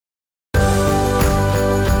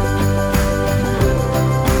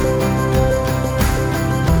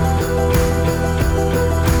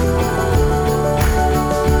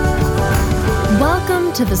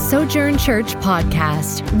to the Sojourn Church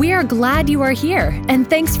podcast. We are glad you are here, and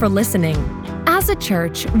thanks for listening. As a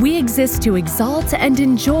church, we exist to exalt and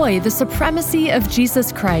enjoy the supremacy of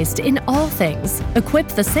Jesus Christ in all things, equip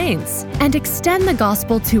the saints, and extend the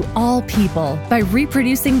gospel to all people by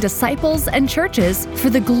reproducing disciples and churches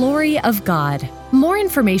for the glory of God. More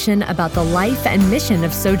information about the life and mission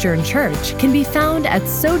of Sojourn Church can be found at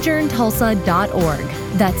sojourntulsa.org.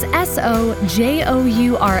 That's SOJOURN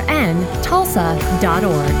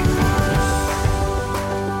Tulsa.org.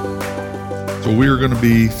 So we are going to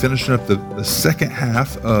be finishing up the second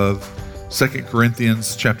half of 2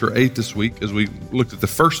 Corinthians chapter 8 this week, as we looked at the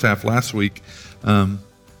first half last week.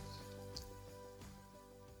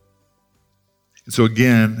 So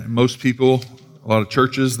again, most people, a lot of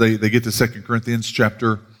churches, they get to 2 Corinthians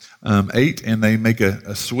chapter 8 and they make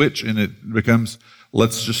a switch, and it becomes,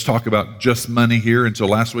 let's just talk about just money here. And so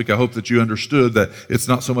last week, I hope that you understood that it's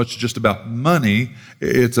not so much just about money,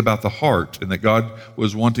 it's about the heart, and that God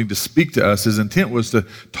was wanting to speak to us. His intent was to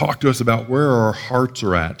talk to us about where our hearts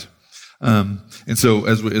are at. And so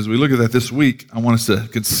as we look at that this week, I want us to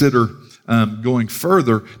consider going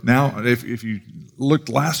further. Now, if you looked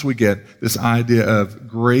last week at this idea of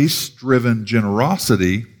grace-driven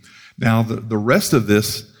generosity, now the rest of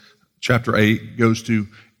this, chapter 8, goes to,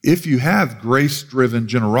 if you have grace-driven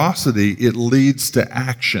generosity, it leads to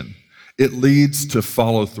action. It leads to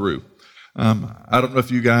follow through. I don't know if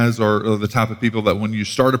you guys are the type of people that when you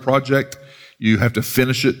start a project, you have to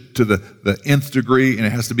finish it to the nth degree and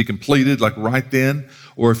it has to be completed like right then.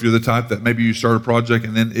 Or if you're the type that maybe you start a project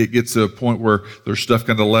and then it gets to a point where there's stuff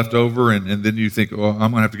kind of left over and then you think, well,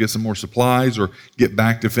 I'm going to have to get some more supplies or get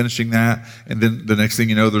back to finishing that. And then the next thing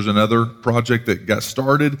you know, there's another project that got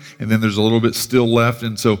started and then there's a little bit still left.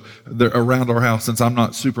 And so around our house, since I'm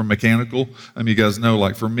not super mechanical, you guys know,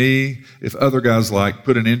 like for me, if other guys like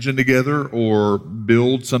put an engine together or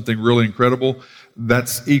build something really incredible,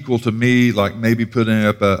 that's equal to me like maybe putting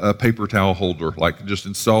up a paper towel holder, like just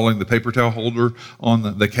installing the paper towel holder on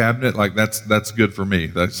the cabinet. Like that's good for me.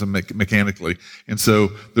 That's mechanically. And so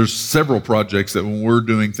there's several projects that when we're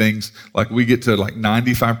doing things, like we get to like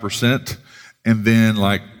 95% and then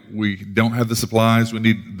like we don't have the supplies. We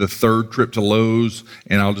need the third trip to Lowe's,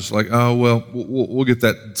 and I'll just like, oh, well, we'll get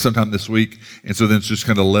that sometime this week. And so then it's just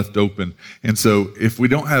kind of left open. And so if we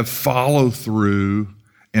don't have follow through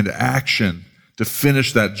and action to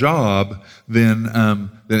finish that job, then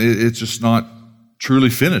it's just not truly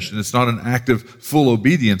finished. And it's not an act of full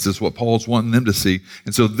obedience is what Paul's wanting them to see.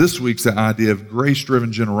 And so this week's the idea of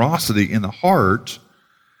grace-driven generosity in the heart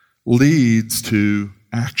leads to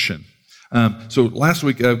action. So last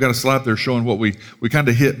week, I've got a slide there showing what we kind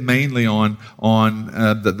of hit mainly on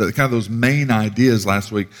the kind of those main ideas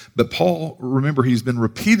last week. But Paul, remember, he's been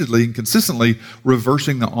repeatedly and consistently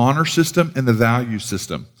reversing the honor system and the value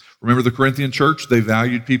system. Remember the Corinthian church? They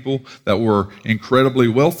valued people that were incredibly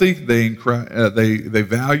wealthy. They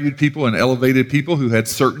valued people and elevated people who had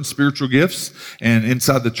certain spiritual gifts. And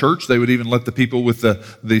inside the church, they would even let the people with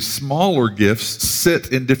the smaller gifts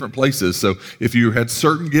sit in different places. So if you had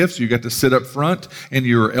certain gifts, you got to sit up front and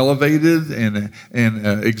you were elevated and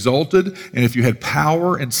exalted. And if you had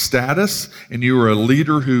power and status and you were a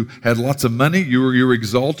leader who had lots of money, you were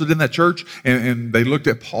exalted in that church. And they looked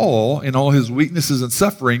at Paul and all his weaknesses and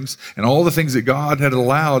sufferings and all the things that God had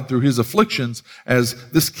allowed through his afflictions as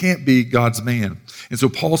this can't be God's man. And so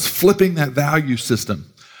Paul's flipping that value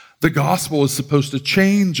system. The gospel is supposed to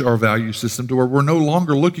change our value system to where we're no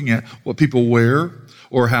longer looking at what people wear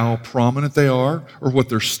or how prominent they are or what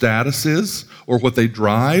their status is or what they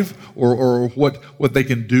drive or what they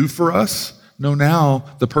can do for us. No, now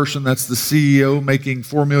the person that's the CEO making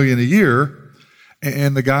 $4 million a year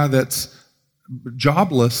and the guy that's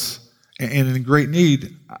jobless and in great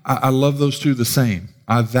need, I love those two the same.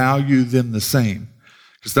 I value them the same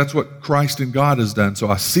because that's what Christ and God has done. So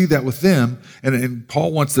I see that with them, and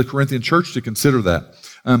Paul wants the Corinthian church to consider that.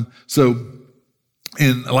 So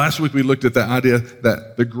last week we looked at the idea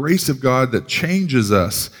that the grace of God that changes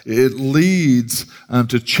us, it leads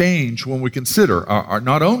to change when we consider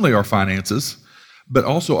not only our finances, but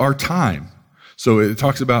also our time. So it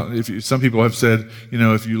talks about, some people have said,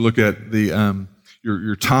 if you look at the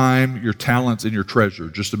your time, your talents, and your treasure,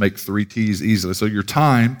 just to make 3 T's easily. So your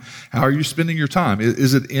time, how are you spending your time?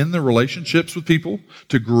 Is it in the relationships with people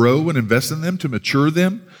to grow and invest in them, to mature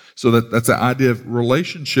them? So that's the idea of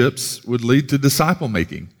relationships would lead to disciple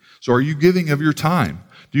making. So are you giving of your time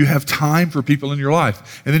Do you have time for people in your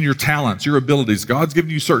life? And then your talents, your abilities. God's given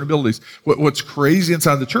you certain abilities. What's crazy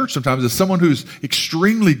inside the church sometimes is someone who's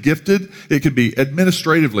extremely gifted. It could be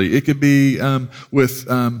administratively. It could be with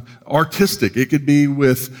artistic. It could be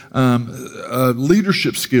with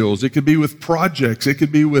leadership skills. It could be with projects. It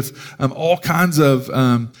could be with all kinds of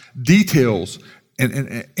details.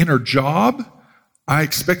 And in our job, I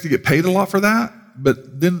expect to get paid a lot for that.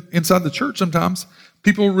 But then inside the church sometimes,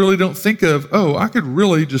 people really don't think of, oh, I could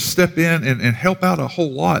really just step in and help out a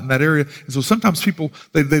whole lot in that area. And so sometimes people,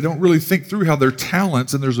 they don't really think through how their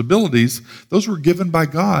talents and their abilities, those were given by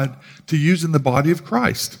God to use in the body of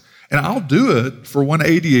Christ. And I'll do it for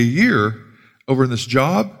 $180 a year over in this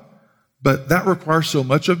job, but that requires so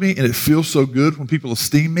much of me, and it feels so good when people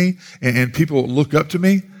esteem me and people look up to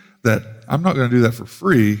me that I'm not going to do that for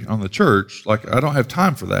free on the church. Like, I don't have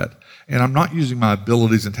time for that. And I'm not using my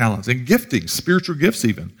abilities and talents and gifting, spiritual gifts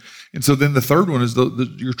even. And so then the third one is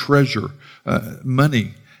your treasure,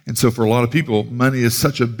 money. And so for a lot of people, money is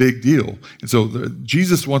such a big deal. And so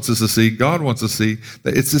Jesus wants us to see, God wants us to see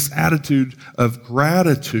that it's this attitude of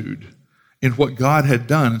gratitude in what God had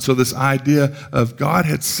done. And so this idea of God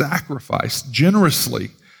had sacrificed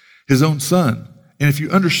generously his own son. And if you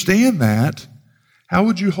understand that, how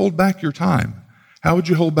would you hold back your time? How would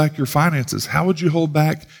you hold back your finances? How would you hold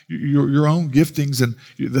back your own giftings and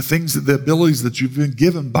the abilities that you've been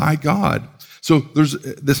given by God? So there's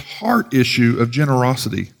this heart issue of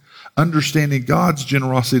generosity, understanding God's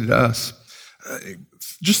generosity to us.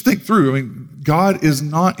 Just think through. I mean, God is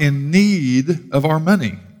not in need of our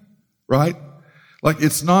money, right? Like,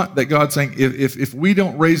 it's not that God's saying if we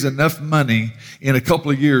don't raise enough money in a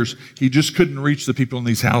couple of years, he just couldn't reach the people in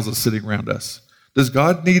these houses sitting around us. Does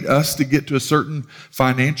God need us to get to a certain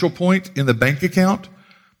financial point in the bank account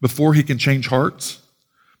before he can change hearts?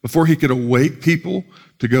 Before he could awake people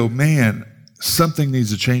to go, man, something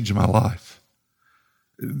needs to change in my life?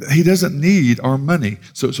 He doesn't need our money.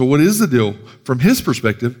 So what is the deal? From his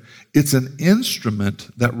perspective, it's an instrument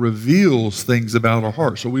that reveals things about our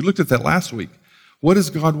heart. So we looked at that last week. What is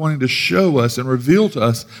God wanting to show us and reveal to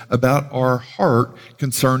us about our heart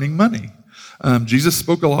concerning money? Jesus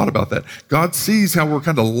spoke a lot about that. God sees how we're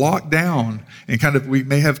kind of locked down and we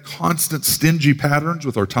may have constant stingy patterns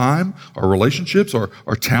with our time, our relationships, our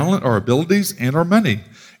talent, our abilities, and our money.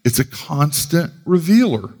 It's a constant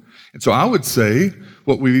revealer. And so I would say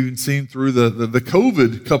what we've even seen through the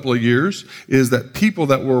COVID couple of years is that people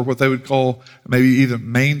that were what they would call maybe either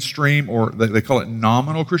mainstream or they call it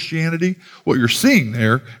nominal Christianity, what you're seeing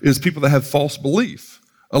there is people that have false belief.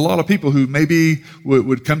 A lot of people who maybe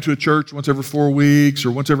would come to a church once every 4 weeks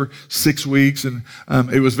or once every 6 weeks. And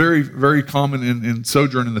it was very, very common in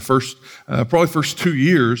Sojourn in the first 2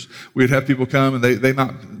 years. We'd have people come and they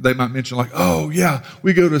might mention like, oh yeah,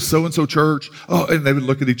 we go to so-and-so church. Oh, and they would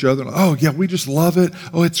look at each other and, oh yeah, we just love it.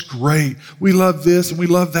 Oh, it's great. We love this and we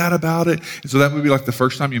love that about it. And so that would be like the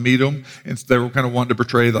first time you meet them. And they were kind of wanting to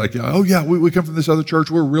portray like, oh yeah, we come from this other church.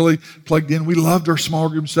 We're really plugged in. We loved our small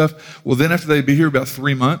group stuff. Well, then after they'd be here about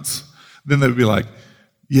 3 months, then they'd be like,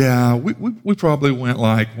 yeah, we probably went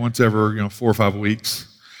like once every 4 or 5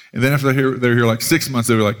 weeks. And then after they're here like 6 months,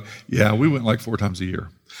 they'd be like, yeah, we went like 4 times a year.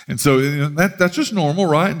 And so that's just normal,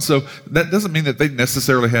 right? And so that doesn't mean that they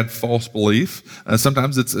necessarily had false belief.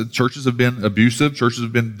 Sometimes churches have been abusive, churches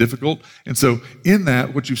have been difficult. And so in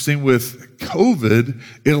that, what you've seen with COVID,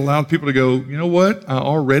 it allowed people to go, you know what? I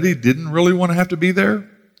already didn't really want to have to be there.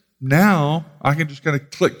 Now I can just kind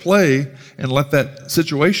of click play and let that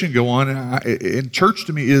situation go on. And church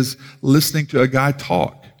to me is listening to a guy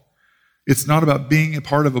talk. It's not about being a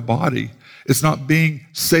part of a body. It's not being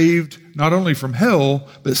saved not only from hell,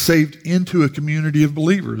 but saved into a community of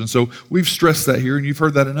believers. And so we've stressed that here, and you've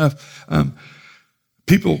heard that enough.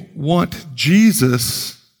 People want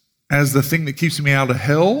Jesus as the thing that keeps me out of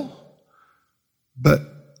hell, but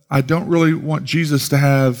I don't really want Jesus to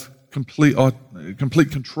have complete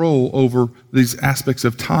control over these aspects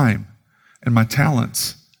of time and my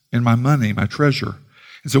talents and my money, my treasure.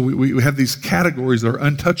 And so we have these categories that are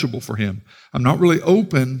untouchable for him. I'm not really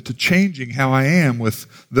open to changing how I am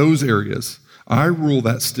with those areas. I rule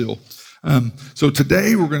that still. So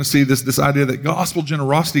today we're going to see this idea that gospel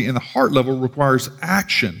generosity in the heart level requires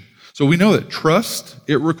action. So we know that trust,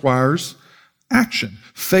 it requires action.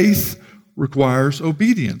 Faith requires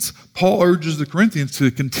obedience. Paul urges the Corinthians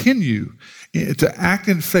to continue to act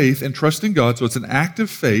in faith and trust in God. So it's an act of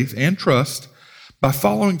faith and trust, by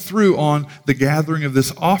following through on the gathering of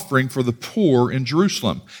this offering for the poor in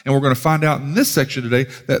Jerusalem. And we're going to find out in this section today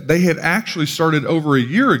that they had actually started over a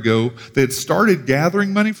year ago. They had started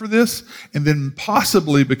gathering money for this, and then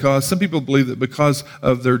possibly because some people believe that because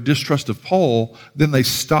of their distrust of Paul, then they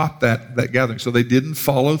stopped that gathering. So they didn't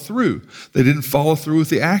follow through. They didn't follow through with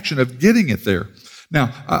the action of getting it there.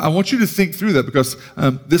 Now, I want you to think through that because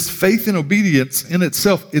this faith and obedience in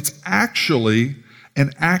itself, it's actually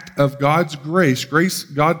an act of God's grace,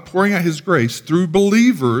 God pouring out his grace through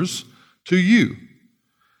believers to you.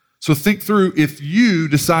 So think through if you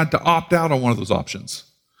decide to opt out on one of those options.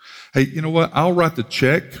 Hey, you know what? I'll write the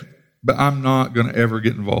check, but I'm not going to ever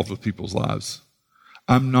get involved with people's lives.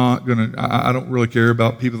 I don't really care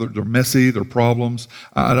about people that are messy, their problems.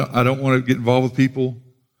 I don't want to get involved with people.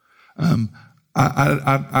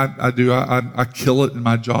 I do. I kill it in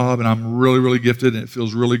my job, and I'm really, really gifted, and it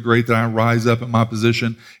feels really great that I rise up in my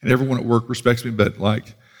position, and everyone at work respects me. But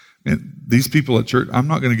man, these people at church, I'm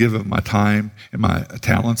not going to give them my time and my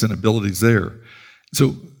talents and abilities there.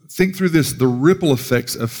 So think through this, the ripple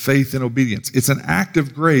effects of faith and obedience. It's an act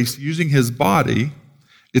of grace using his body.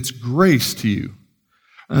 It's grace to you.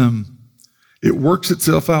 It works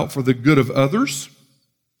itself out for the good of others,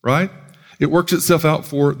 right? It works itself out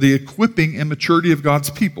for the equipping and maturity of God's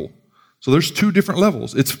people. So there's two different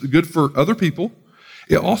levels. It's good for other people.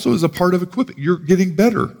 It also is a part of equipping. You're getting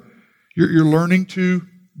better. You're learning to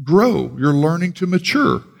grow. You're learning to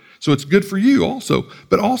mature. So it's good for you also.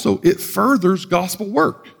 But also it furthers gospel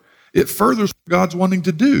work. It furthers what God's wanting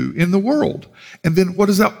to do in the world. And then what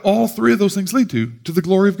does that all three of those things lead to? To the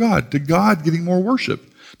glory of God, to God getting more worship,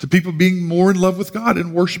 to people being more in love with God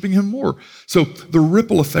and worshiping him more. So the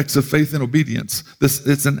ripple effects of faith and obedience,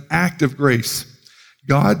 it's an act of grace.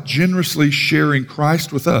 God generously sharing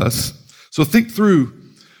Christ with us. So think through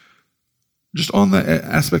just on the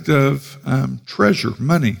aspect of treasure,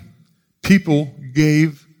 money. People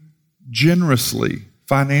gave generously,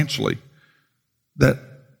 financially. That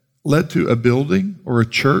led to a building or a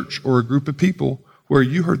church or a group of people where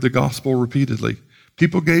you heard the gospel repeatedly.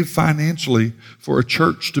 People gave financially for a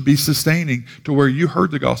church to be sustaining to where you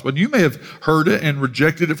heard the gospel. And you may have heard it and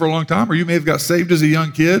rejected it for a long time, or you may have got saved as a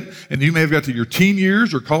young kid, and you may have got to your teen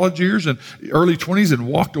years or college years and early 20s and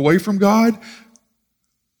walked away from God.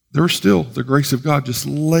 There was still the grace of God just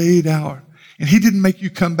laid out. And he didn't make you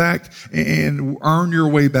come back and earn your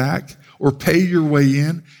way back or pay your way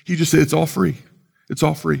in. He just said, it's all free. It's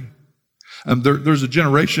all free. There's a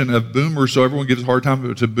generation of boomers, so everyone gives a hard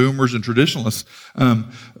time to boomers and traditionalists.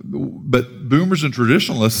 But boomers and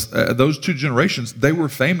traditionalists, those two generations, they were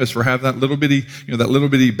famous for having that little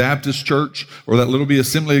bitty Baptist church or that little bitty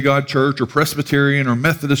Assembly of God church or Presbyterian or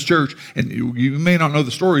Methodist church. And you may not know the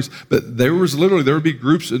stories, but there would be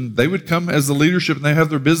groups, and they would come as the leadership, and they have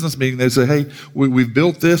their business meeting. They'd say, hey, we've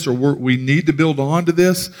built this, or we need to build on to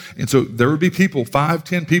this. And so there would be people,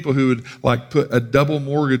 5-10 people who would put a double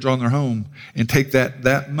mortgage on their home and take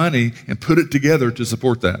that money and put it together to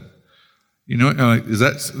support that. You know, does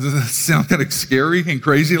that sound kind of scary and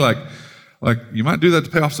crazy? Like you might do that to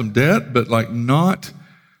pay off some debt, but not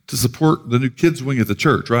to support the new kids wing at the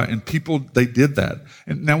church, right? And people, they did that.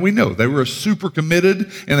 And now we know they were super committed,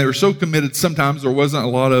 and they were so committed sometimes there wasn't a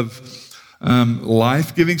lot of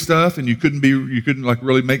life-giving stuff, and you couldn't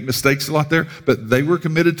really make mistakes a lot there, but they were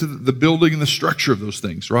committed to the building and the structure of those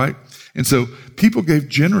things, right? And so people gave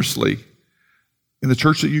generously in the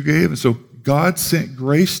church that you gave, and so God sent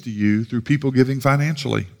grace to you through people giving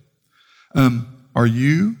financially. Are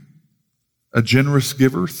you a generous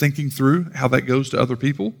giver, thinking through how that goes to other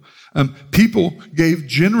people? People gave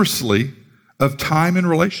generously of time and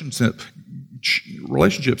relationships.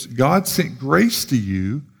 God sent grace to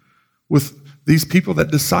you with these people that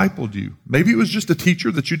discipled you. Maybe it was just a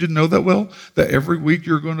teacher that you didn't know that well, that every week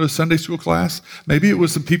you're going to a Sunday school class. Maybe it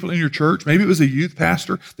was some people in your church. Maybe it was a youth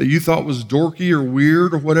pastor that you thought was dorky or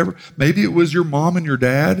weird or whatever. Maybe it was your mom and your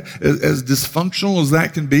dad, as dysfunctional as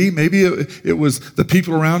that can be. Maybe it was the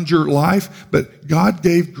people around your life. But God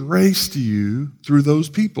gave grace to you through those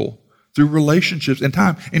people, through relationships and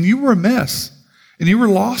time. And you were a mess. And you were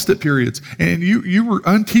lost at periods, and you were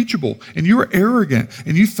unteachable, and you were arrogant,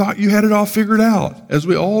 and you thought you had it all figured out, as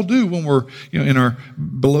we all do when we're in our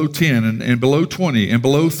below 10 and below 20 and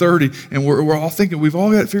below 30, and we're all thinking we've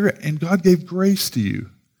all got it figured out. And God gave grace to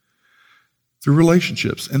you through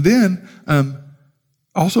relationships. And then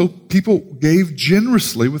also people gave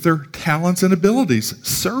generously with their talents and abilities,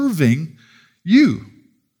 serving you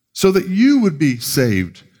so that you would be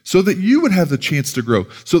saved, so that you would have the chance to grow.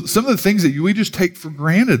 So some of the things that we just take for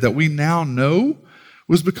granted that we now know,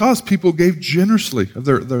 was because people gave generously of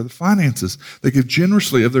their finances. They gave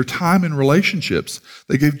generously of their time and relationships.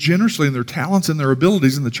 They gave generously in their talents and their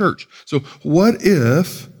abilities in the church. So what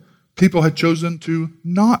if people had chosen to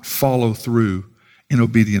not follow through in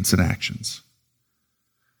obedience and actions?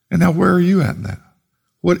 And now where are you at in that?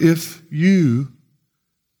 What if you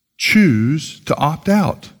choose to opt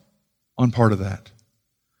out on part of that?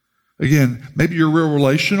 Again, maybe you're real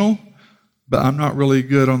relational, but I'm not really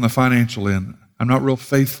good on the financial end. I'm not real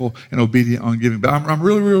faithful and obedient on giving, but I'm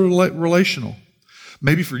really, really relational.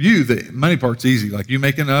 Maybe for you, the money part's easy. Like you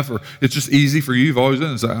make enough, or it's just easy for you. You've always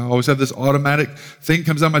done this. I always have this automatic thing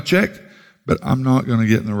comes out my check, but I'm not going to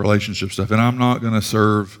get in the relationship stuff, and I'm not going to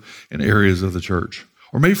serve in areas of the church.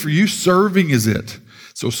 Or maybe for you, serving is it.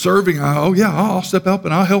 So serving, I'll step up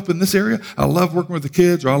and I'll help in this area. I love working with the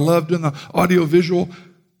kids, or I love doing the audio visual.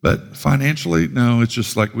 But financially, no, it's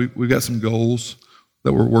just like we got some goals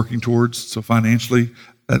that we're working towards. So financially,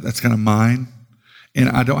 that's kind of mine. And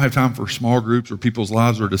I don't have time for small groups or people's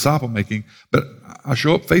lives or disciple making, but I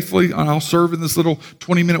show up faithfully and I'll serve in this little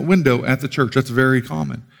 20-minute window at the church. That's very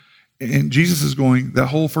common. And Jesus is going, that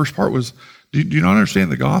whole first part was, do you not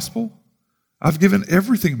understand the gospel? I've given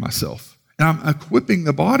everything of myself. And I'm equipping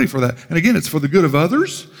the body for that. And again, it's for the good of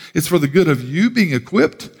others. It's for the good of you being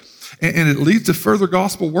equipped. And it leads to further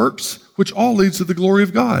gospel works, which all leads to the glory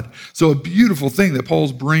of God. So a beautiful thing that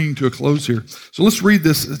Paul's bringing to a close here. So let's read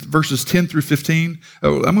this, verses 10 through 15.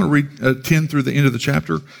 I'm going to read 10 through the end of the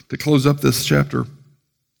chapter to close up this chapter.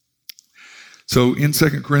 So in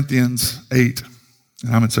 2 Corinthians 8,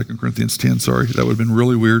 and I'm in 2 Corinthians 10, sorry, that would have been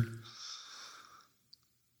really weird.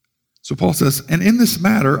 So Paul says, and in this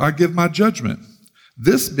matter, I give my judgment.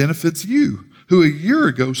 This benefits you, who a year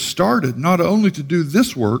ago started not only to do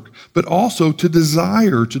this work, but also to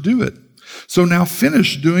desire to do it. So now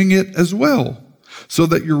finish doing it as well, so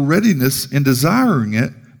that your readiness in desiring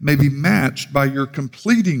it may be matched by your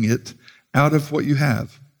completing it out of what you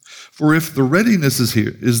have. For if the readiness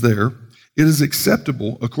is there, it is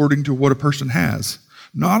acceptable according to what a person has,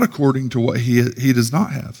 not according to what he does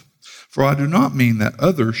not have. For I do not mean that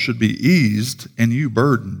others should be eased and you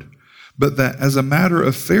burdened, but that as a matter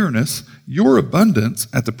of fairness, your abundance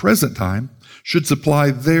at the present time should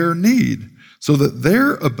supply their need, so that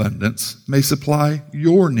their abundance may supply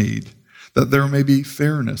your need, that there may be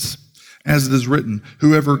fairness. As it is written,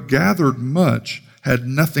 whoever gathered much had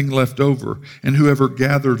nothing left over, and whoever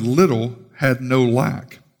gathered little had no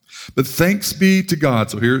lack. But thanks be to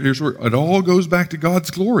God. So here's where it all goes back to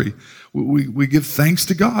God's glory. We give thanks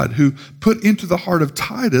to God, who put into the heart of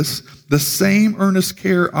Titus the same earnest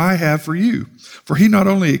care I have for you. For he not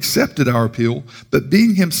only accepted our appeal, but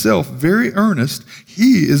being himself very earnest,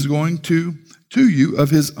 he is going to you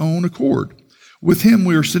of his own accord. With him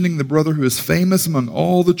we are sending the brother who is famous among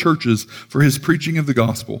all the churches for his preaching of the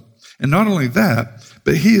gospel. And not only that,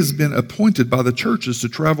 but he has been appointed by the churches to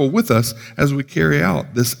travel with us as we carry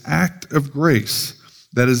out this act of grace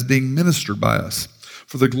that is being ministered by us,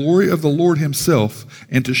 for the glory of the Lord himself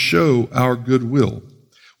and to show our goodwill.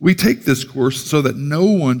 We take this course so that no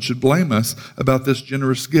one should blame us about this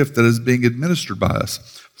generous gift that is being administered by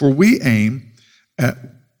us. For we aim at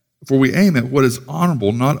what is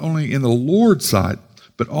honorable not only in the Lord's sight,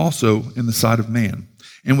 but also in the sight of man.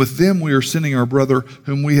 And with them we are sending our brother,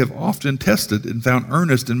 whom we have often tested and found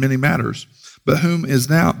earnest in many matters, but who is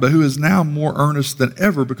now more earnest than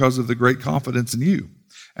ever because of the great confidence in you.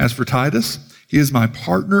 As for Titus, he is my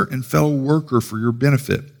partner and fellow worker for your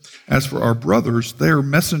benefit. As for our brothers, they are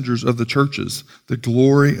messengers of the churches, the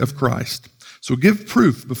glory of Christ. So give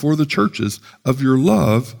proof before the churches of your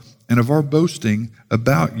love and of our boasting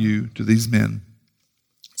about you to these men.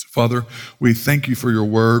 So Father, we thank you for your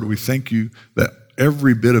word. We thank you that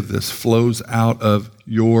every bit of this flows out of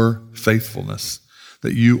your faithfulness,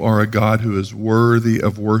 that you are a God who is worthy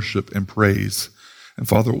of worship and praise. And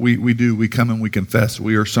Father, we come and we confess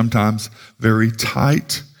we are sometimes very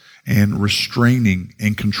tight and restraining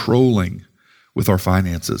and controlling with our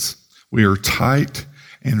finances. We are tight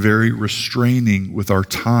and very restraining with our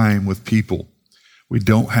time with people. We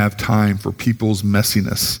don't have time for people's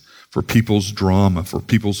messiness, for people's drama, for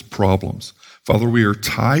people's problems. Father, we are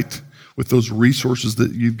tight with those resources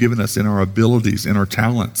that you've given us in our abilities, in our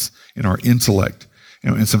talents, in our intellect.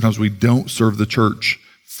 And sometimes we don't serve the church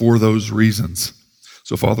for those reasons.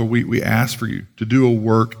 So Father, we ask for you to do a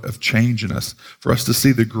work of change in us, for us to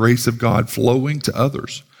see the grace of God flowing to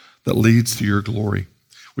others that leads to your glory.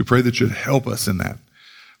 We pray that you'd help us in that.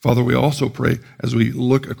 Father, we also pray as we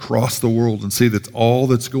look across the world and see that all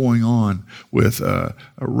that's going on with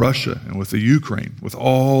Russia and with the Ukraine, with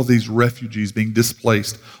all these refugees being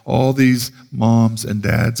displaced, all these moms and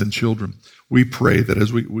dads and children, we pray that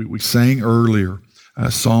as we sang earlier,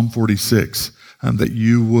 Psalm 46, that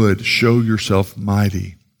you would show yourself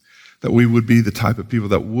mighty, that we would be the type of people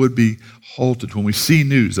that would be halted when we see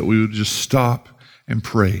news, that we would just stop and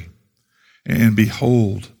pray and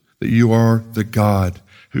behold that you are the God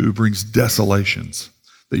who brings desolations,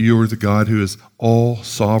 that you are the God who is all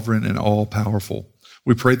sovereign and all powerful.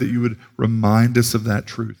 We pray that you would remind us of that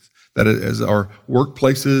truth, that as our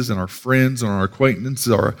workplaces and our friends and our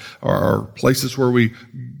acquaintances, our places where we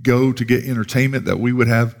go to get entertainment, that we would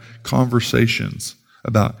have conversations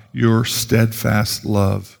about your steadfast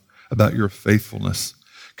love, about your faithfulness.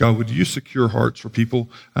 God, would you secure hearts for people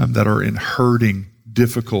that are in hurting,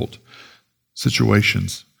 difficult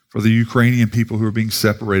situations, for the Ukrainian people who are being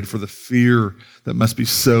separated, for the fear that must be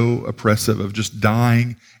so oppressive of just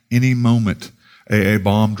dying any moment a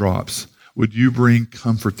bomb drops. Would you bring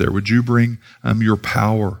comfort there? Would you bring your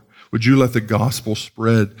power? Would you let the gospel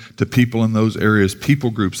spread to people in those areas, people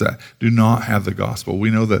groups that do not have the gospel?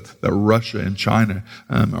 We know that Russia and China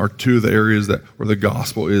are two of the areas where the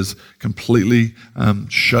gospel is completely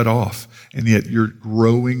shut off, and yet you're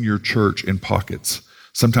growing your church in pockets.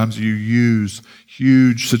 Sometimes you use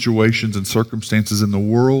huge situations and circumstances in the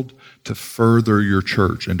world to further your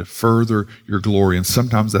church and to further your glory. And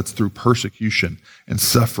sometimes that's through persecution and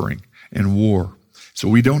suffering and war. So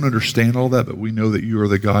we don't understand all that, but we know that you are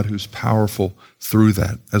the God who's powerful through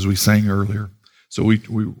that, as we sang earlier. So we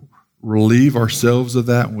relieve ourselves of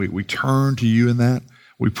that, and we turn to you in that.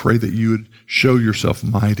 We pray that you would show yourself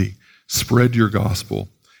mighty, spread your gospel,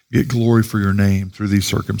 get glory for your name through these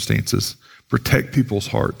circumstances. Protect people's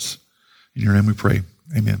hearts. In your name we pray.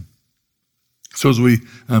 Amen. So as we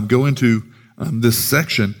go into this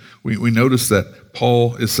section, we notice that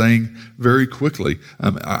Paul is saying very quickly,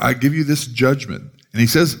 I give you this judgment. And he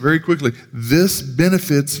says very quickly, this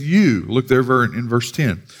benefits you. Look there in verse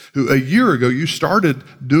 10. Who a year ago you started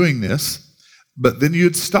doing this, but then you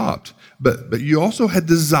had stopped. But you also had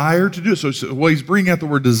desire to do it. So he's bringing out the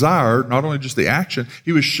word desire, not only just the action,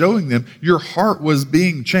 he was showing them your heart was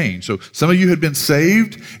being changed. So some of you had been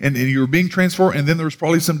saved and you were being transformed, and then there was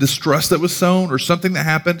probably some distrust that was sown or something that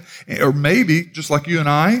happened. Or maybe, just like you and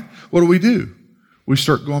I, what do? We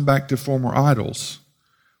start going back to former idols.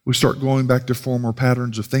 We start going back to former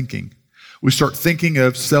patterns of thinking. We start thinking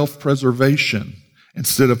of self-preservation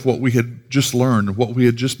instead of what we had just learned, what we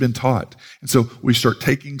had just been taught. And so we start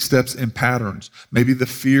taking steps in patterns. Maybe the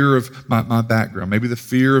fear of my background, maybe the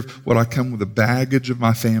fear of what I come with, the baggage of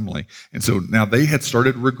my family. And so now they had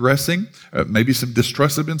started regressing. Maybe some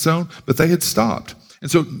distrust had been sown, but they had stopped. And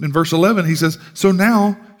so in verse 11, he says, so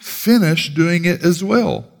now finish doing it as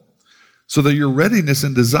well, so that your readiness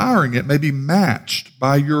in desiring it may be matched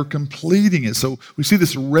by your completing it. So we see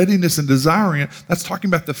this readiness in desiring it. That's talking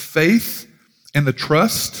about the faith and the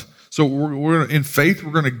trust. So we're in faith,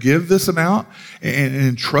 we're going to give this amount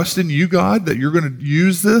and trust in you, God, that you're going to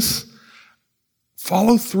use this.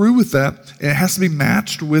 Follow through with that. And it has to be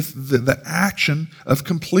matched with the action of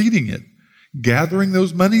completing it, gathering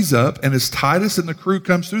those monies up. And as Titus and the crew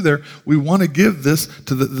comes through there, we want to give this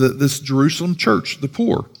to this Jerusalem church, the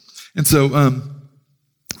poor. And so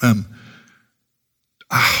I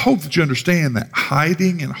hope that you understand that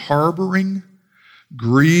hiding and harboring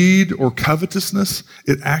greed or covetousness,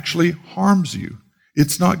 it actually harms you.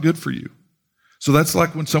 It's not good for you. So that's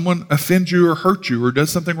like when someone offends you or hurts you or does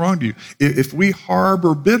something wrong to you. If we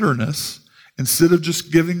harbor bitterness instead of just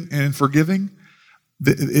giving and forgiving,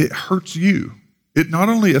 it hurts you. It not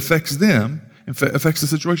only affects them, affects the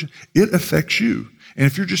situation, it affects you. And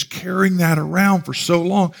if you're just carrying that around for so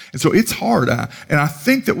long, and so it's hard. And I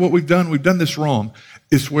think that what we've done this wrong,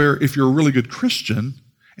 is where if you're a really good Christian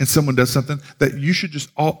and someone does something, that you should just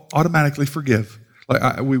automatically forgive.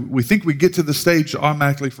 Like we think we get to the stage to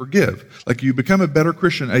automatically forgive. Like you become a better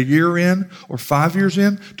Christian a year in or 5 years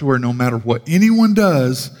in, to where no matter what anyone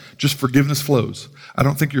does, just forgiveness flows. I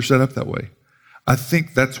don't think you're set up that way. I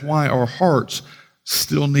think that's why our hearts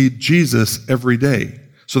still need Jesus every day.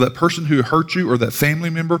 So that person who hurt you, or that family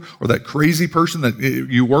member, or that crazy person that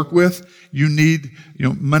you work with, you need,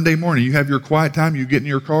 Monday morning, you have your quiet time, you get in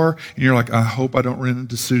your car, and you're like, I hope I don't run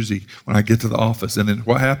into Susie when I get to the office. And then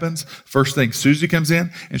what happens? First thing, Susie comes in,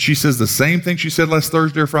 and she says the same thing she said last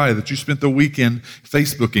Thursday or Friday that you spent the weekend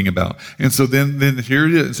Facebooking about. And so then here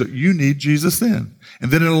it is. So you need Jesus then. And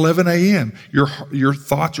then at 11 a.m., your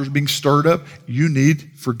thoughts are being stirred up. You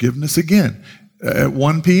need forgiveness again. At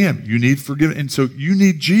 1 p.m., you need forgiveness. And so you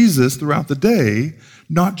need Jesus throughout the day,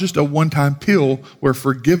 not just a one-time pill where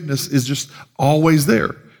forgiveness is just always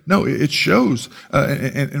there. No, it shows.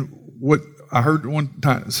 And what I heard one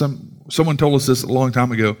time, someone told us this a long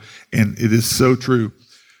time ago, and it is so true.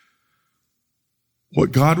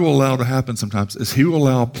 What God will allow to happen sometimes is he will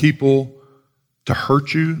allow people to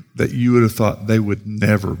hurt you that you would have thought they would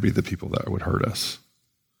never be the people that would hurt us.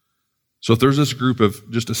 So if there's this group of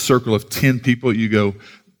just a circle of 10 people, you go,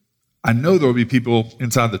 I know there will be people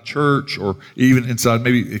inside the church or even inside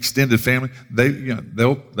maybe extended family.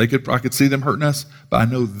 I could see them hurting us, but I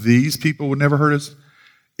know these people would never hurt us.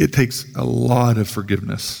 It takes a lot of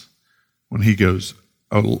forgiveness when he goes,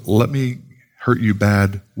 oh, let me hurt you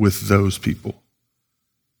bad with those people.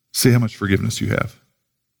 See how much forgiveness you have.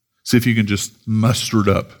 See if you can just muster it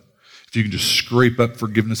up. If you can just scrape up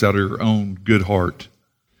forgiveness out of your own good heart.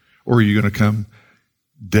 Or are you going to come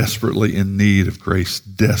desperately in need of grace,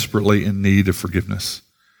 desperately in need of forgiveness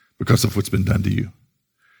because of what's been done to you?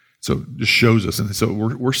 So it just shows us. And so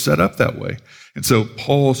we're set up that way. And so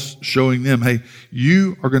Paul's showing them, hey,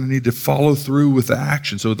 you are going to need to follow through with the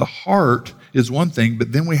action. So the heart is one thing,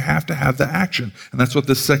 but then we have to have the action. And that's what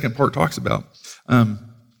this second part talks about.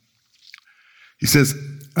 He says,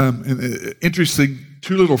 interesting,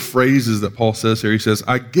 two little phrases that Paul says here. He says,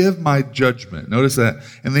 I give my judgment. Notice that.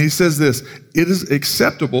 And then he says this, it is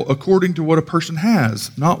acceptable according to what a person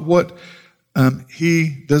has, not what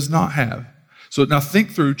he does not have. So now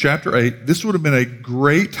think through chapter 8. This would have been a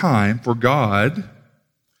great time for God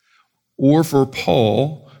or for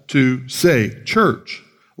Paul to say, church,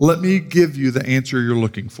 let me give you the answer you're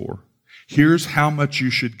looking for. Here's how much you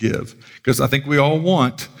should give. Because I think we all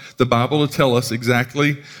want the Bible to tell us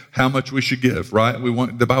exactly how much we should give, right? We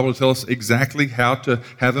want the Bible to tell us exactly how to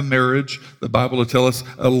have a marriage, the Bible to tell us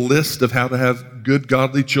a list of how to have good,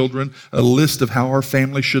 godly children, a list of how our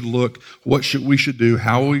family should look, what we should do,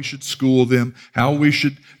 how we should school them, how we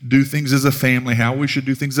should do things as a family, how we should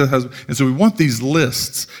do things as a husband. And so we want these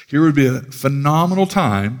lists. Here would be a phenomenal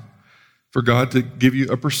time for God to give you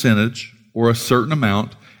a percentage or a certain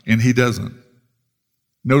amount, and he doesn't.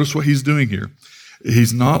 Notice what he's doing here.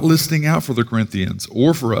 He's not listing out for the Corinthians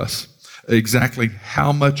or for us exactly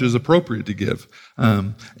how much is appropriate to give.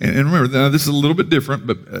 And remember, now this is a little bit different,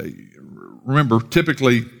 but remember,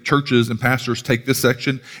 typically churches and pastors take this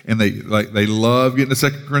section and they love getting to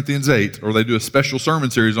 2 Corinthians 8, or they do a special sermon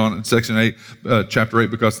series on it in section 8, chapter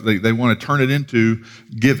 8, because they want to turn it into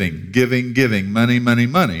giving,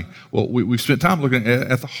 money. Well, we've spent time looking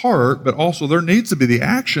at the heart, but also there needs to be the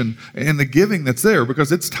action and the giving that's there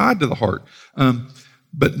because it's tied to the heart.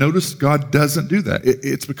 But notice God doesn't do that.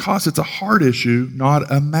 It's because it's a heart issue,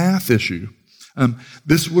 not a math issue.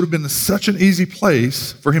 This would have been such an easy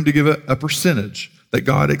place for him to give a percentage that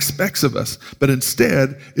God expects of us. But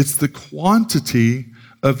instead, it's the quantity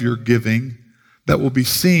of your giving that will be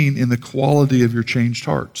seen in the quality of your changed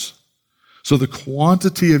hearts. So the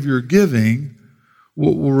quantity of your giving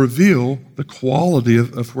will reveal the quality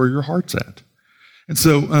of where your heart's at. And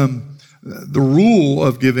so the rule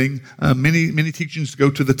of giving, many teachings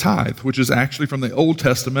go to the tithe, which is actually from the Old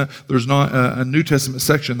Testament. There's not a New Testament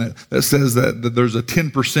section that says that there's a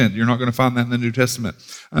 10%. You're not going to find that in the New Testament.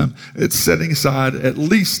 It's setting aside at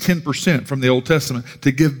least 10% from the Old Testament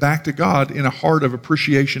to give back to God in a heart of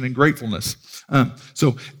appreciation and gratefulness.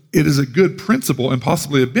 So it is a good principle and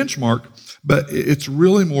possibly a benchmark, but it's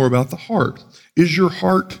really more about the heart. Is your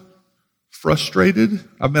heart frustrated?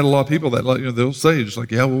 I've met a lot of people that they'll say just like,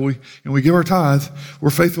 yeah, well, we give our tithe. We're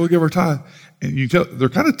faithful to give our tithe. And you tell they're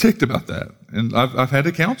kind of ticked about that. And I've had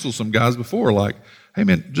to counsel some guys before, like, hey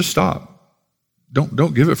man, just stop.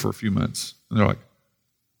 Don't give it for a few months. And they're like,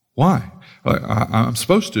 why? Like, I'm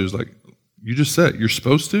supposed to. It's like, you just said you're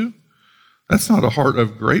supposed to? That's not a heart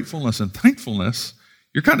of gratefulness and thankfulness.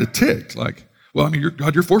 You're kind of ticked. Like, well, I mean,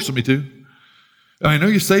 God, you're forcing me to. I know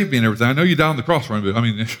you saved me and everything. I know you died on the cross for me, but I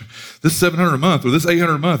mean, this $700 a month or this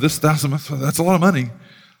 $800 a month, this $1,000 a month, that's a lot of money.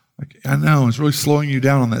 Like, I know, it's really slowing you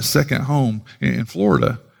down on that second home in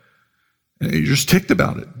Florida. And you're just ticked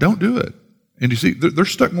about it. Don't do it. And you see, they're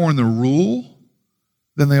stuck more in the rule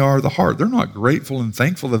than they are the heart. They're not grateful and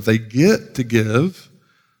thankful that they get to give.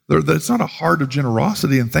 It's not a heart of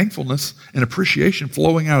generosity and thankfulness and appreciation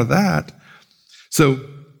flowing out of that. So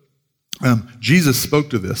Jesus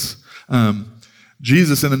spoke to this.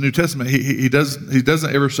 Jesus in the New Testament, he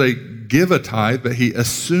doesn't ever say give a tithe, but he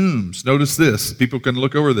assumes. Notice this. People can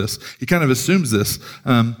look over this. He kind of assumes this.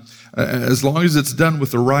 As long as it's done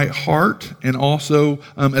with the right heart, and also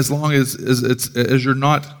as long as you're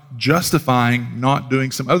not justifying not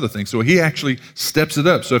doing some other things. So he actually steps it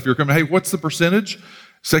up. So if you're coming, hey, what's the percentage?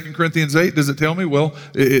 2 Corinthians 8, does it tell me? Well,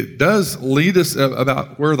 it does lead us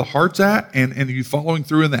about where the heart's at and you following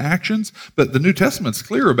through in the actions. But the New Testament's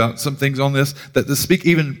clear about some things on this that speak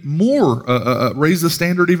even more, raise the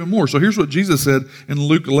standard even more. So here's what Jesus said in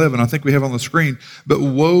Luke 11, I think we have on the screen. But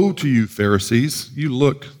woe to you, Pharisees. You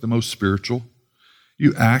look the most spiritual.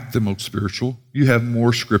 You act the most spiritual. You have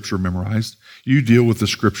more scripture memorized. You deal with the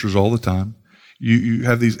scriptures all the time. You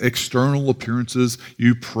have these external appearances.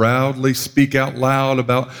 You proudly speak out loud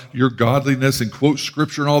about your godliness and quote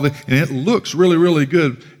scripture and all that. And it looks really, really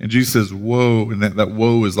good. And Jesus says, woe. And that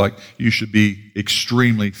woe is like you should be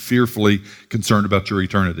extremely, fearfully concerned about your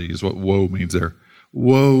eternity is what woe means there.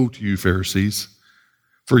 Woe to you, Pharisees.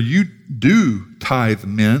 For you do tithe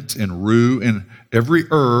mint and rue and every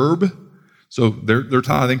herb. So they're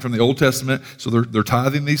tithing from the Old Testament. So they're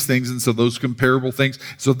tithing these things. And so those comparable things.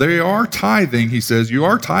 So they are tithing, he says, you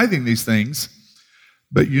are tithing these things,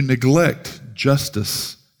 but you neglect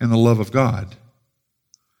justice and the love of God.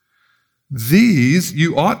 These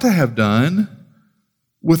you ought to have done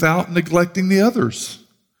without neglecting the others.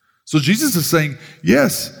 So Jesus is saying,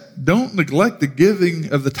 yes, don't neglect the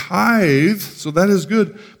giving of the tithe. So that is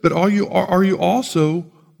good. But are you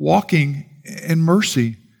also walking in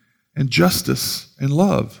mercy and justice and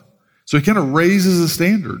love? So he kind of raises the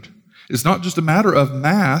standard. It's not just a matter of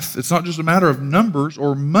math. It's not just a matter of numbers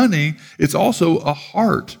or money. It's also a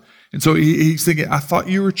heart. And so he's thinking, I thought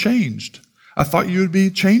you were changed. I thought you would be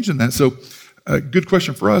changing that. So a good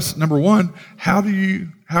question for us. Number one, how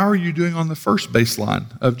are you doing on the first baseline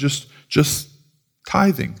of just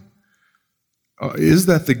tithing? Is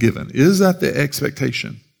that the given? Is that the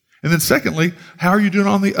expectation? And then secondly, how are you doing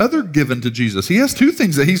on the other given to Jesus? He has two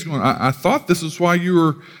things that he's going, I thought this is why you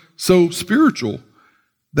were so spiritual,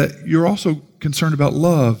 that you're also concerned about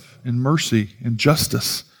love and mercy and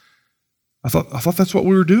justice. I thought that's what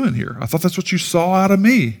we were doing here. I thought that's what you saw out of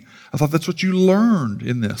me. I thought that's what you learned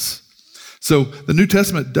in this. So the New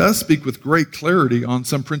Testament does speak with great clarity on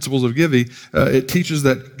some principles of giving. It teaches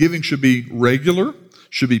that giving should be regular,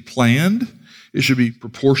 should be planned, it should be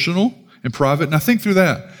proportional and private. Now think through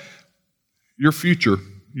that. Your future,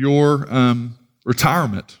 your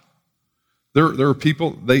retirement. There are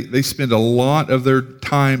people, they spend a lot of their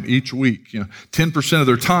time each week. 10% of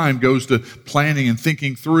their time goes to planning and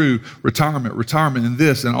thinking through retirement and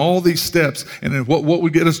this and all these steps. And then what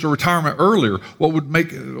would get us to retirement earlier? What would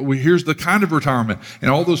make, here's the kind of retirement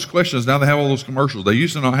and all those questions. Now they have all those commercials. They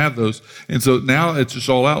used to not have those. And so now it's just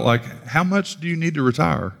all out like, how much do you need to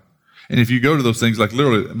retire? And if you go to those things, like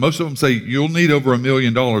literally, most of them say you'll need over $1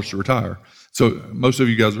 million to retire. So most of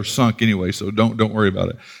you guys are sunk anyway, so don't worry about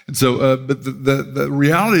it. And so, but the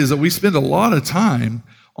reality is that we spend a lot of time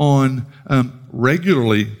on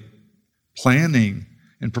regularly planning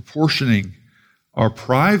and proportioning our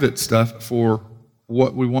private stuff for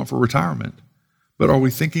what we want for retirement. But are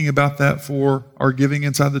we thinking about that for our giving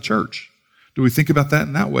inside the church? Do we think about that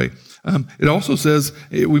in that way? It also says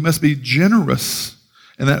we must be generous,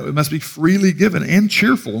 and that it must be freely given and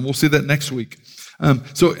cheerful, and we'll see that next week.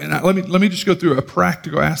 Let me just go through a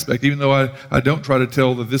practical aspect, even though I don't try to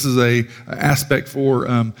tell that this is a aspect for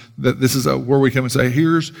that this is where we come and say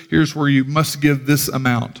here's where you must give this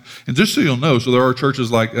amount. And just so you'll know, so there are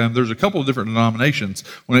churches like there's a couple of different denominations.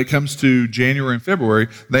 When it comes to January and February,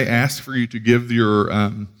 they ask for you to give your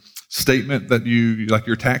statement that you, like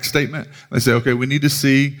your tax statement. They say, okay, we need to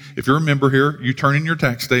see, if you're a member here, you turn in your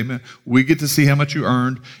tax statement, we get to see how much you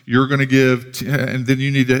earned, you're going to give, and then you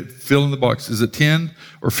need to fill in the box. Is it 10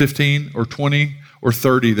 or 15 or 20 or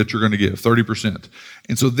 30 that you're going to give, 30%?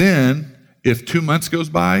 And so then, if 2 months goes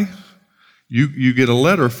by, you get a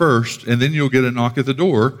letter first, and then you'll get a knock at the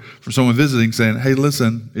door from someone visiting saying, hey,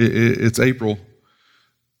 listen, it's April.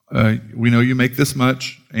 We know you make this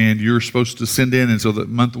much, and you're supposed to send in, and so that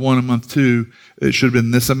month 1 and month 2, it should have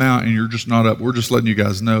been this amount, and you're just not up. We're just letting you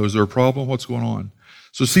guys know. Is there a problem? What's going on?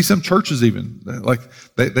 So see some churches even, like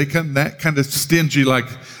they come that kind of stingy, like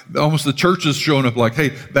almost the church is showing up like, hey,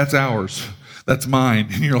 that's ours. That's mine.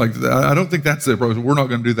 And you're like, I don't think that's it, bro. We're not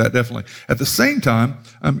going to do that, definitely. At the same time,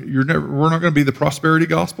 we're not going to be the prosperity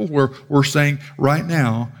gospel where we're saying right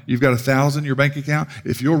now, you've got 1,000 in your bank account.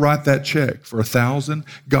 If you'll write that check for 1,000,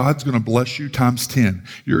 God's going to bless you times 10.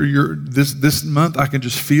 This month, I can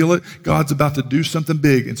just feel it. God's about to do something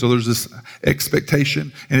big. And so there's this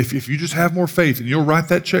expectation. And if you just have more faith and you'll write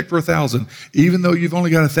that check for 1,000, even though you've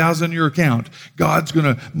only got 1,000 in your account, God's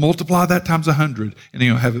going to multiply that times 100. And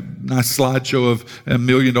have a nice slideshow of $1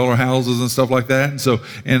 million houses and stuff like that. And so,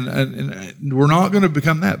 and we're not going to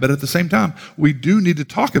become that. But at the same time, we do need to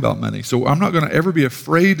talk about money. So I'm not going to ever be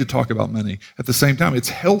afraid to talk about money. At the same time, it's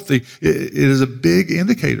healthy. It is a big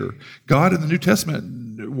indicator. God in the New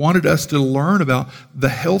Testament wanted us to learn about the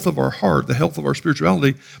health of our heart, the health of our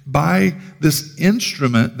spirituality by this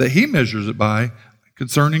instrument that he measures it by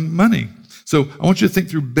concerning money. So I want you to think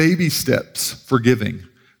through baby steps for giving.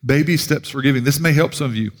 Baby steps for giving. This may help some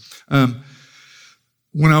of you.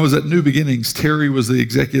 When I was at New Beginnings, Terry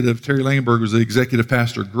Langenberg was the executive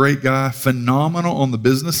pastor. Great guy, phenomenal on the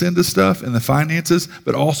business end of stuff and the finances,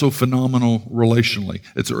 but also phenomenal relationally.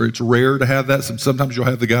 It's rare to have that. Sometimes you'll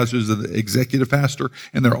have the guys who's the executive pastor,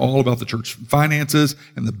 and they're all about the church finances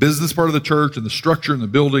and the business part of the church and the structure and the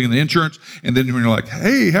building and the insurance. And then when you're like,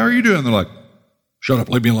 hey, how are you doing? They're like, shut up,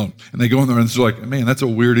 leave me alone. And they go in there and it's like, man, that's a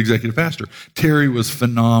weird executive pastor. Terry was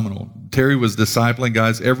phenomenal. Terry was discipling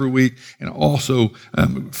guys every week and also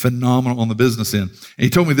phenomenal on the business end. And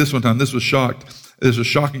he told me this one time, this was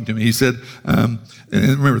shocking to me. He said, and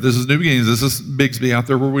remember, this is New Beginnings. This is Bixby out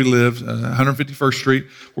there where we live, 151st Street,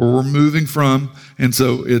 where we're moving from. And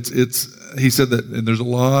so he said that and there's a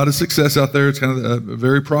lot of success out there. It's kind of a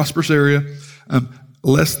very prosperous area.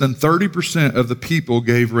 Less than 30% of the people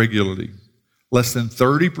gave regularly. Less than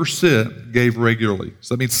 30% gave regularly.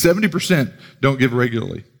 So that means 70% don't give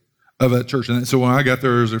regularly of that church. And so when I got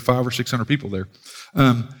there was 500 or 600 people there.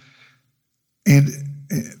 And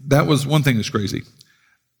that was one thing that's crazy.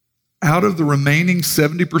 Out of the remaining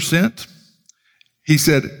 70%, he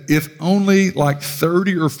said, if only like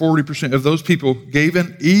 30 or 40% of those people gave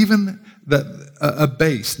even a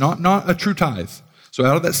base, not a true tithe. So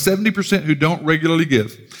out of that 70% who don't regularly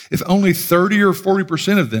give, if only 30 or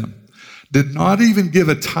 40% of them did not even give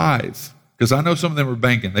a tithe, because I know some of them were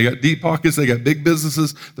banking. They got deep pockets, they got big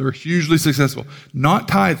businesses, they were hugely successful. Not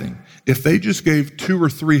tithing. If they just gave $200 or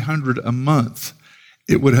 $300 a month,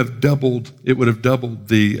 it would have doubled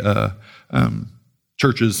the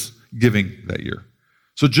church's giving that year.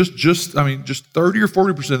 So just 30 or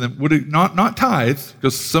 40% of them would not tithe,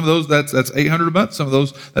 because some of those that's $800 a month, some of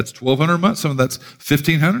those that's $1,200 a month, some of that's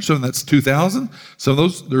 $1,500, some of that's $2,000. Some of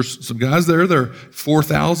those, there's some guys there, they're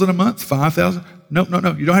 $4,000 a month, $5,000. No,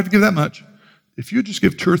 you don't have to give that much. If you just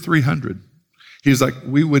give $200 or $300, he's like,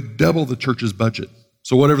 we would double the church's budget.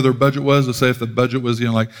 So whatever their budget was, let's say if the budget was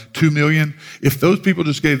like $2 million, if those people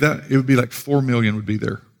just gave that, it would be like $4 million would be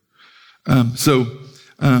there.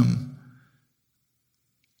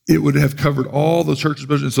 It would have covered all the church's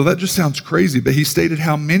budget. So that just sounds crazy, but he stated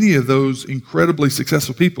how many of those incredibly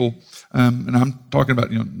successful people, and I'm talking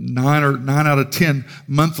about 9 out of 10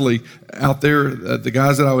 monthly out there, the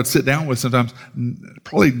guys that I would sit down with sometimes,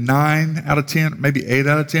 probably 9 out of 10, maybe 8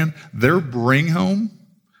 out of 10, their bring home,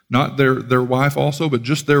 not their wife also, but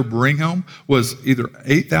just their bring home was either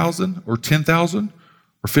 $8,000 or $10,000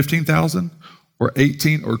 or $15,000 or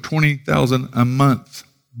 $18,000 or $20,000 a month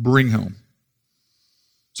bring home.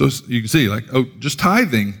 So you can see, just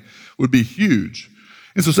tithing would be huge.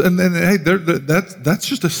 And then hey, that's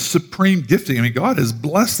just a supreme gifting. I mean, God has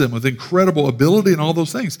blessed them with incredible ability and all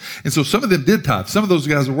those things. And so some of them did tithe. Some of those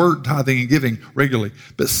guys were tithing and giving regularly,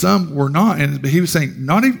 but some were not. And he was saying,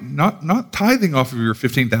 not tithing off of your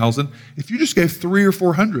 $15,000. If you just gave $300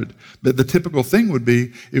 or $400, but the typical thing would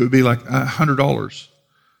be like $100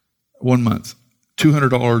 one month.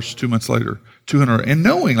 $200 2 months later, $200, and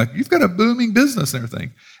knowing you've got a booming business and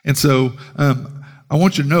everything. And so I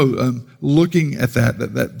want you to know, looking at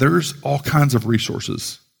that there's all kinds of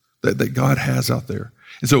resources that God has out there.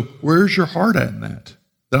 And so where's your heart at in that?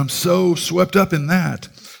 That I'm so swept up in that.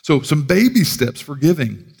 So some baby steps for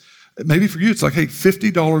giving. Maybe for you, it's like, hey,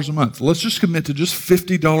 $50 a month. Let's just commit to just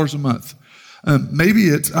 $50 a month. Maybe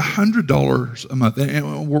it's $100 a month,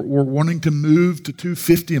 and we're wanting to move to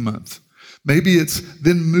 $250 a month. Maybe it's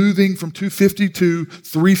then moving from $250 to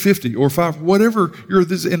 $350 or $500, whatever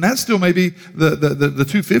and that still may be the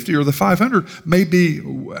 $250 or the $500 may be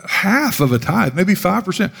half of a tithe, maybe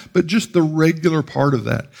 5%, but just the regular part of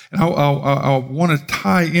that. And I want to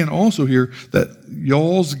tie in also here that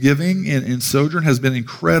y'all's giving in Sojourn has been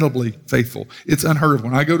incredibly faithful. It's unheard of.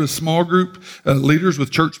 When I go to small group leaders with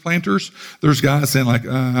church planters, there's guys saying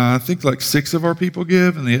I think 6 of our people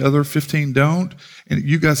give and the other 15 don't. And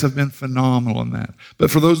you guys have been phenomenal in that.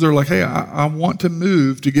 But for those that are like, hey, I want to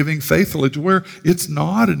move to giving faithfully to where it's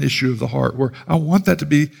not an issue of the heart, where I want that to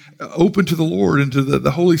be open to the Lord and to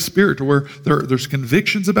the Holy Spirit, to where there's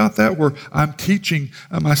convictions about that, where I'm teaching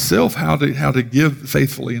myself how to give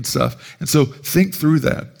faithfully and stuff. And so think through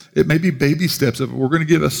that. It may be baby steps of we're going to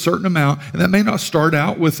give a certain amount, and that may not start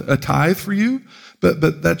out with a tithe for you,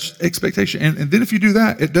 but that's expectation. And then if you do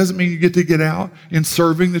that, it doesn't mean you get to get out and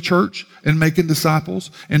serving the church and making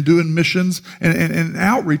disciples and doing missions and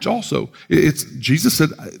outreach also. Jesus said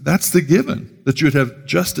that's the given, that you would have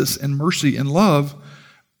justice and mercy and love,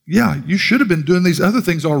 yeah, you should have been doing these other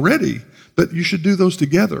things already, but you should do those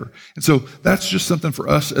together. And so that's just something for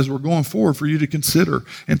us as we're going forward for you to consider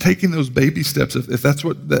and taking those baby steps. If that's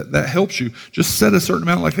what that helps you, just set a certain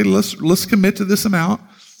amount, like, hey, let's commit to this amount.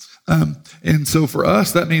 And so for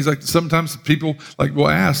us, that means like sometimes people like will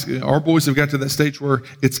ask, our boys have got to that stage where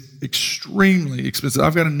it's extremely expensive.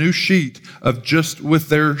 I've got a new sheet of just with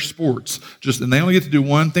their sports, and they only get to do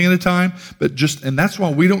one thing at a time, and that's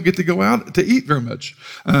why we don't get to go out to eat very much.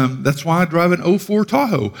 That's why I drive an 04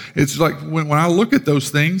 Tahoe. It's like when I look at those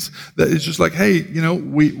things, that it's just like, hey,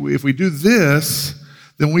 if we do this,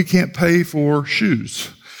 then we can't pay for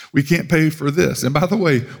shoes. We can't pay for this. And by the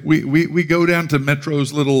way, we go down to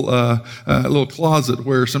Metro's little closet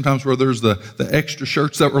where there's the extra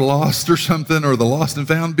shirts that were lost or something, or the lost and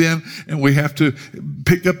found bin, and we have to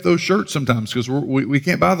pick up those shirts sometimes because we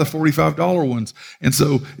can't buy the $45 ones. And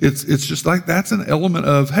so it's just like that's an element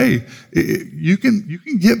of, hey, you can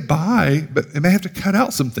get by, but it may have to cut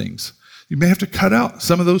out some things. You may have to cut out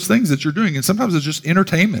some of those things that you're doing. And sometimes it's just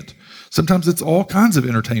entertainment. Sometimes it's all kinds of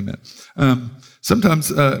entertainment.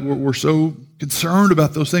 Sometimes we're so concerned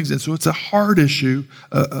about those things. And so it's a hard issue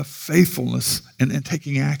of faithfulness and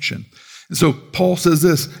taking action. And so Paul says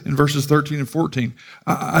this in verses 13 and 14.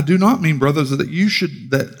 I do not mean, brothers,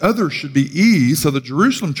 that others should be eased. So the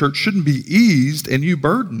Jerusalem church shouldn't be eased and you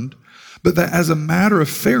burdened. But that as a matter of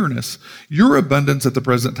fairness, your abundance at the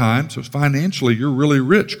present time, so financially you're really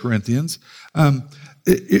rich, Corinthians,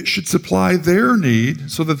 it should supply their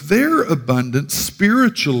need so that their abundance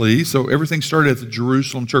spiritually, so everything started at the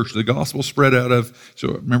Jerusalem church, the gospel spread out of, so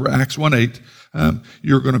remember Acts 1:8,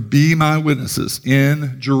 you're going to be my witnesses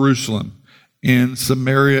in Jerusalem, in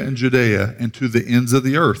Samaria and Judea, and to the ends of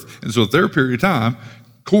the earth. And so at their period of time,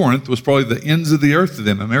 Corinth was probably the ends of the earth to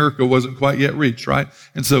them. America wasn't quite yet reached, right?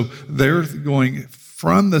 And so they're going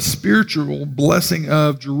from the spiritual blessing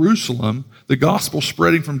of Jerusalem, the gospel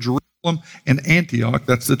spreading from Jerusalem and Antioch.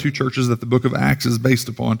 That's the two churches that the book of Acts is based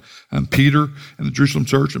upon. Peter and the Jerusalem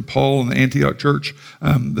church and Paul and the Antioch church.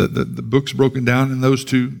 The book's broken down in those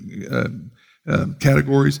two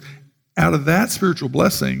categories. Out of that spiritual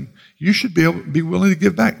blessing, you should be willing to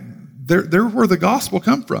give back. They're where the gospel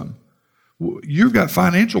come from. You've got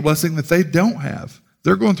financial blessing that they don't have.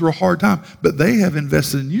 They're going through a hard time, but they have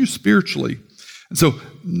invested in you spiritually. And so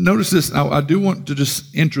notice this. I do want to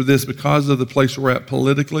just enter this because of the place we're at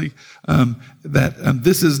politically, that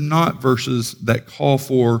this is not verses that call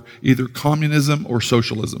for either communism or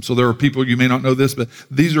socialism. So there are people, you may not know this, but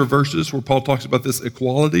these are verses where Paul talks about this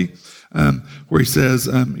equality, where he says,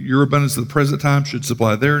 your abundance of the present time should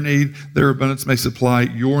supply their need. Their abundance may supply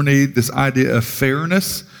your need. This idea of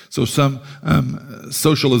fairness. So some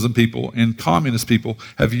socialism people and communist people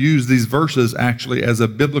have used these verses actually as a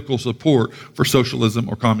biblical support for socialism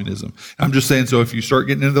or communism. I'm just saying, so if you start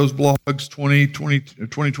getting into those blogs,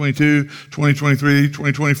 2022, 2023,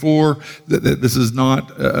 2024, that this is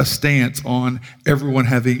not a stance on everyone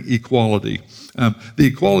having equality. The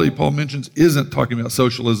equality Paul mentions isn't talking about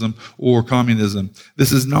socialism or communism.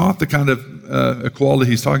 This is not the kind of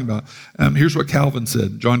equality he's talking about. Here's what Calvin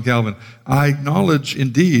said, John Calvin. I acknowledge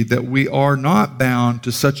indeed that we are not bound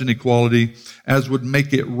to such an equality as would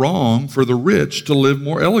make it wrong for the rich to live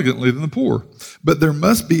more elegantly than the poor. But there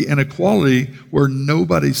must be an equality where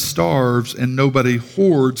nobody starves and nobody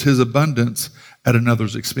hoards his abundance at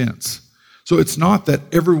another's expense. So it's not that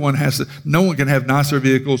no one can have nicer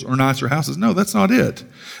vehicles or nicer houses. No, that's not it.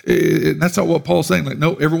 That's not what Paul's saying. Like,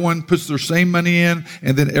 no, everyone puts their same money in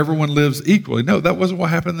and then everyone lives equally. No, that wasn't what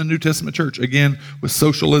happened in the New Testament church. Again, with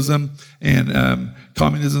socialism and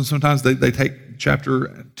communism, sometimes they take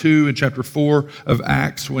chapter 2 and chapter 4 of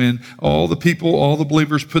Acts when all the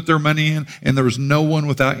believers put their money in and there was no one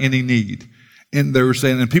without any need. And they were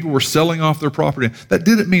saying, and people were selling off their property. That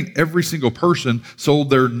didn't mean every single person sold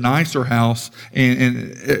their nicer house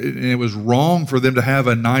and it was wrong for them to have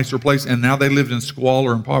a nicer place and now they lived in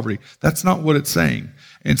squalor and poverty. That's not what it's saying.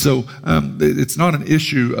 And so it's not an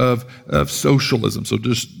issue of socialism. So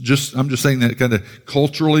I'm just saying that kind of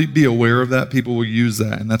culturally be aware of that. People will use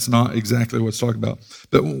that, and that's not exactly what it's talking about.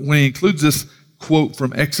 But when he includes this quote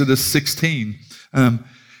from Exodus 16,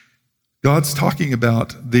 God's talking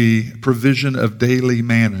about the provision of daily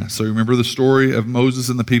manna. So remember the story of Moses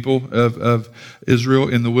and the people of Israel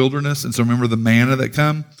in the wilderness? And so remember the manna that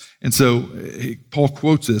come? And so Paul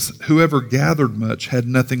quotes this, whoever gathered much had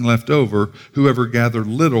nothing left over. Whoever gathered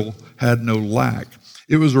little had no lack.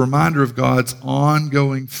 It was a reminder of God's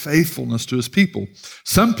ongoing faithfulness to his people.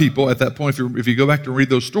 Some people at that point, if you go back to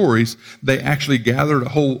read those stories, they actually gathered a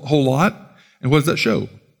whole lot. And what does that show?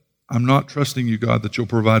 I'm not trusting you, God, that you'll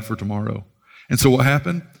provide for tomorrow. And so what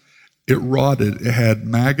happened? It rotted. It had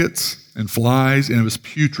maggots and flies, and it was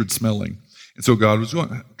putrid smelling. And so God was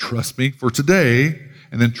going, trust me for today,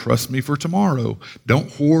 and then trust me for tomorrow.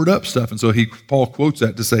 Don't hoard up stuff. And so Paul quotes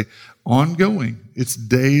that to say, ongoing. It's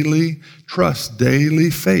daily trust, daily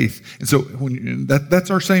faith. And so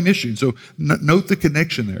that's our same issue. And so note the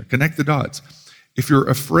connection there. Connect the dots. If you're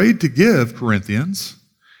afraid to give, Corinthians,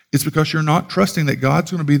 it's because you're not trusting that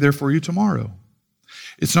God's going to be there for you tomorrow.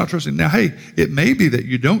 It's not trusting. Now, hey, it may be that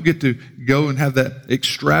you don't get to go and have that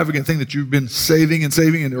extravagant thing that you've been saving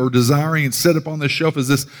or desiring and set up on this shelf as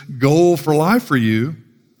this goal for life for you.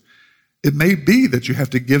 It may be that you have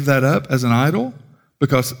to give that up as an idol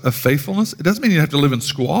because of faithfulness. It doesn't mean you have to live in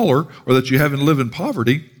squalor or that you haven't lived in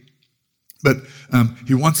poverty, but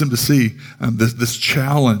he wants them to see this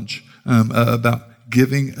challenge about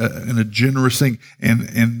giving in a generous thing.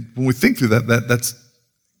 And when we think through that's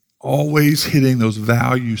always hitting those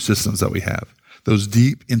value systems that we have, those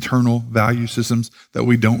deep internal value systems that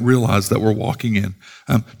we don't realize that we're walking in,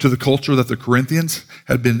 to the culture that the Corinthians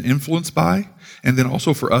had been influenced by, and then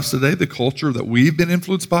also for us today, the culture that we've been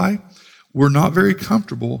influenced by. We're not very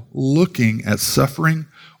comfortable looking at suffering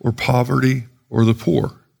or poverty or the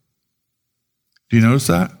poor. Do you notice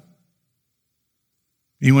that?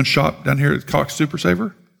 Anyone shop down here at Cox Super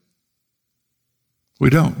Saver? We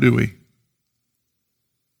don't, do we?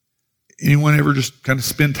 Anyone ever just kind of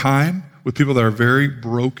spend time with people that are very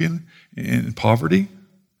broken in poverty?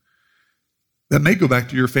 That may go back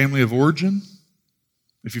to your family of origin.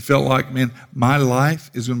 If you felt like, man, my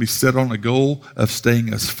life is going to be set on a goal of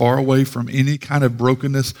staying as far away from any kind of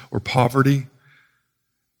brokenness or poverty.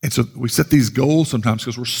 And so we set these goals sometimes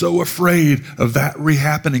because we're so afraid of that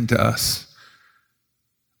re-happening to us.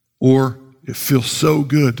 Or it feels so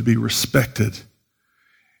good to be respected.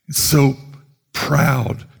 It's so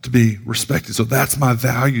proud to be respected. So that's my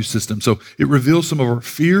value system. So it reveals some of our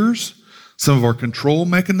fears, some of our control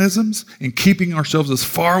mechanisms in keeping ourselves as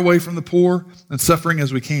far away from the poor and suffering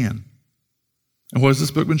as we can. And what has this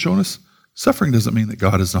book been showing us? Suffering doesn't mean that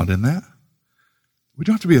God is not in that. We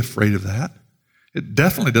don't have to be afraid of that. It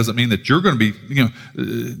definitely doesn't mean that you're going to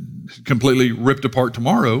be, completely ripped apart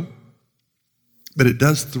tomorrow, but it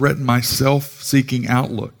does threaten my self-seeking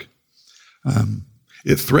outlook.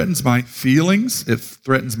 It threatens my feelings. It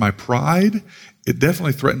threatens my pride. It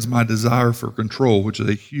definitely threatens my desire for control, which is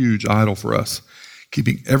a huge idol for us.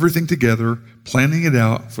 Keeping everything together, planning it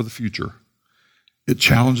out for the future. It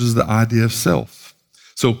challenges the idea of self.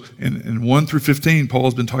 So in 1 through 15, Paul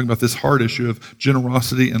has been talking about this heart issue of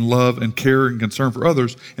generosity and love and care and concern for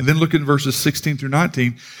others. And then look at verses 16 through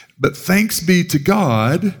 19. But thanks be to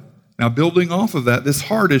God. Now building off of that, this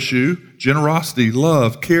heart issue, generosity,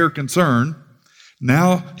 love, care, concern.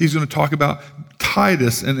 Now he's going to talk about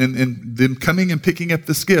Titus and them coming and picking up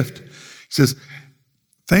this gift. He says,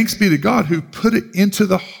 thanks be to God who put it into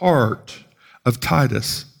the heart of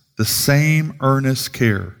Titus, the same earnest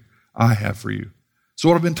care I have for you. So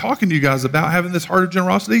what I've been talking to you guys about, having this heart of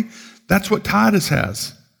generosity, that's what Titus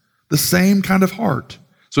has, the same kind of heart.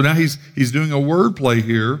 So now he's doing a word play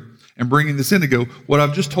here and bringing this in to go, what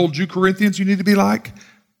I've just told you, Corinthians, you need to be like,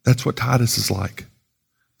 that's what Titus is like.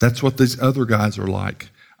 That's what these other guys are like.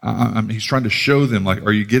 He's trying to show them, like,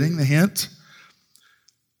 are you getting the hint?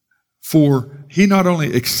 For he not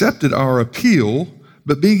only accepted our appeal,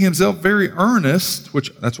 but being himself very earnest,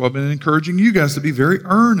 which that's why I've been encouraging you guys to be very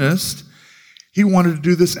earnest, he wanted to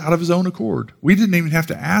do this out of his own accord. We didn't even have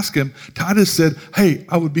to ask him. Titus said, hey,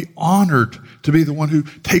 I would be honored to be the one who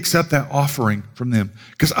takes up that offering from them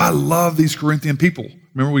because I love these Corinthian people.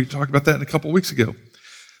 Remember we talked about that a couple of weeks ago.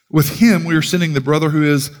 With him, we are sending the brother who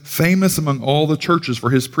is famous among all the churches for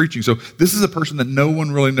his preaching. So this is a person that no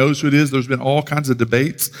one really knows who it is. There's been all kinds of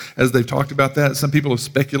debates as they've talked about that. Some people have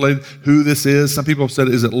speculated who this is. Some people have said,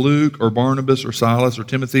 is it Luke or Barnabas or Silas or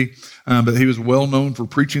Timothy? But he was well known for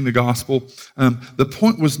preaching the gospel. The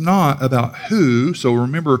point was not about who. So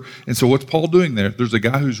remember, and so what's Paul doing there? There's a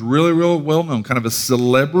guy who's really, really well known, kind of a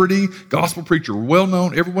celebrity gospel preacher, well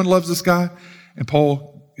known. Everyone loves this guy. And Paul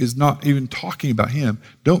is not even talking about him.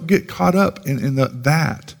 Don't get caught up in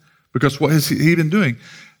that, because what has he been doing?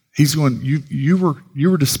 He's going, you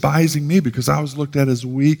were despising me because I was looked at as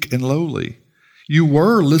weak and lowly. You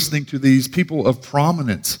were listening to these people of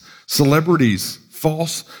prominence, celebrities,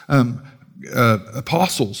 false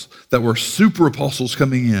apostles that were super apostles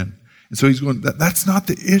coming in. And so he's going, that's not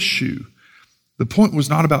the issue. The point was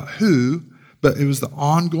not about who, but it was the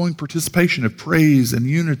ongoing participation of praise and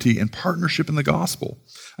unity and partnership in the gospel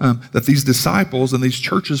that these disciples and these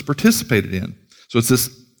churches participated in. So it's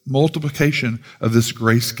this multiplication of this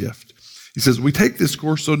grace gift. He says, we take this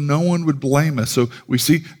course so no one would blame us. So we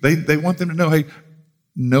see, they want them to know, hey,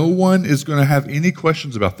 no one is going to have any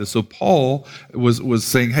questions about this. So Paul was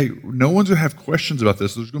saying, hey, no one's going to have questions about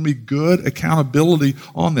this. There's going to be good accountability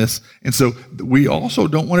on this. And so we also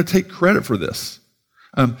don't want to take credit for this.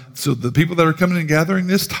 So the people that are coming and gathering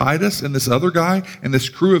this, Titus and this other guy and this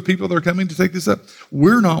crew of people that are coming to take this up,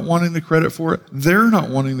 we're not wanting the credit for it. They're not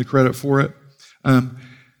wanting the credit for it.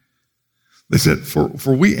 They said,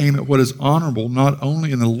 for we aim at what is honorable, not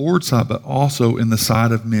only in the Lord's sight, but also in the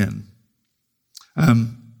sight of men.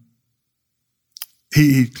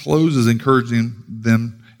 He closes encouraging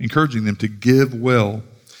them to give well,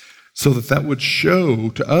 so that would show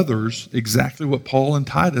to others exactly what Paul and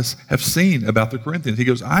Titus have seen about the Corinthians. He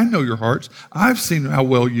goes, I know your hearts. I've seen how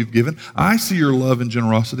well you've given. I see your love and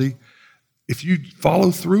generosity. If you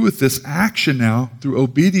follow through with this action now through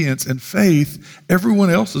obedience and faith, everyone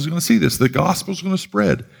else is going to see this. The gospel is going to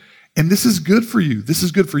spread. And this is good for you. This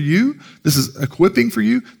is good for you. This is equipping for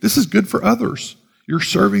you. This is good for others. You're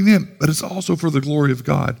serving them, but it's also for the glory of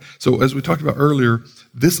God. So as we talked about earlier,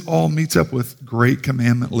 this all meets up with great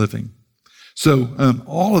commandment living. So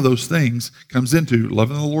all of those things comes into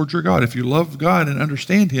loving the Lord your God. If you love God and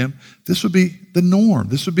understand him, this would be the norm.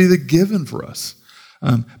 This would be the given for us.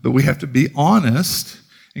 But we have to be honest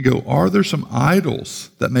and go, are there some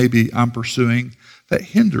idols that maybe I'm pursuing that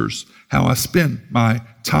hinders how I spend my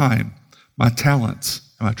time, my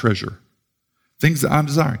talents, and my treasure? Things that I'm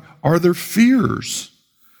desiring. Are there fears?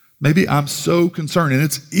 Maybe I'm so concerned, and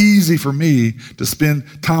it's easy for me to spend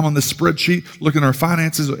time on this spreadsheet, looking at our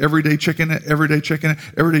finances, every day checking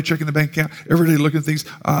the bank account, every day looking at things.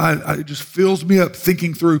 It just fills me up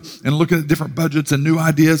thinking through and looking at different budgets and new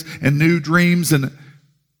ideas and new dreams, and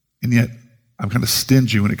yet I'm kind of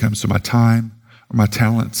stingy when it comes to my time or my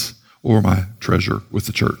talents or my treasure with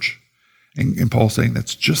the church. And Paul's saying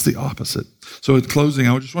that's just the opposite. So in closing,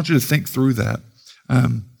 I just want you to think through that.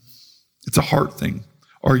 It's a heart thing.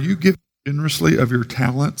 Are you giving generously of your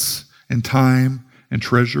talents and time and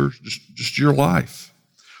treasure, just your life?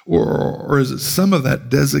 Or is it some of that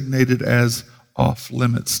designated as off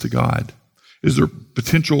limits to God? Is there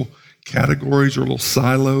potential categories or little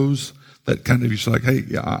silos that kind of, you're like, hey,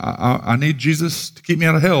 I need Jesus to keep me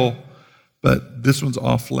out of hell, but this one's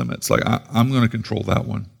off limits. Like, I'm going to control that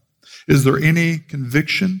one. Is there any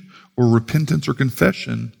conviction or repentance or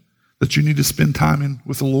confession that you need to spend time in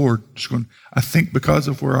with the Lord? Just going, I think because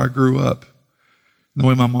of where I grew up, the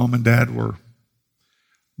way my mom and dad were,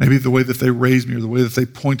 maybe the way that they raised me or the way that they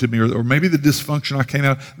pointed me, or maybe the dysfunction I came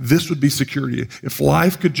out, this would be security. If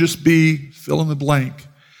life could just be fill in the blank,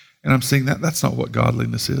 and I'm seeing that's not what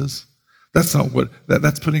godliness is. That's not what,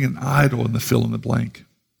 that's putting an idol in the fill in the blank.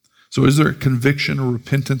 So is there a conviction or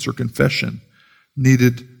repentance or confession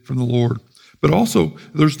needed from the Lord? But also,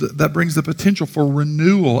 that brings the potential for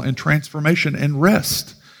renewal and transformation and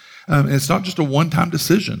rest. And it's not just a one-time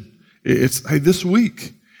decision. It's, hey, this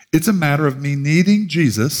week, it's a matter of me needing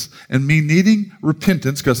Jesus and me needing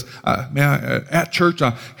repentance because, at church,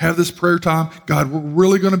 I have this prayer time. God, we're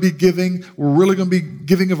really going to be giving. We're really going to be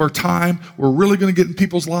giving of our time. We're really going to get in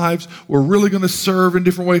people's lives. We're really going to serve in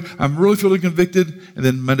different ways. I'm really feeling convicted. And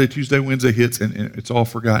then Monday, Tuesday, Wednesday hits, and it's all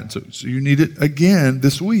forgotten. So you need it again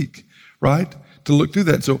this week, right? To look through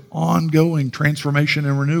that. So ongoing transformation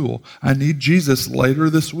and renewal. I need Jesus later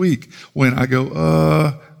this week when I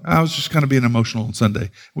go, I was just kind of being emotional on Sunday.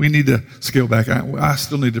 We need to scale back. I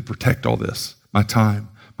still need to protect all this, my time,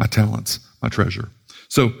 my talents, my treasure.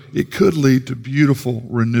 So it could lead to beautiful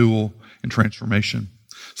renewal and transformation.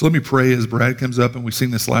 So let me pray as Brad comes up and we sing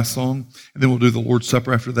this last song, and then we'll do the Lord's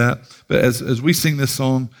Supper after that. But as we sing this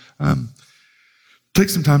song, take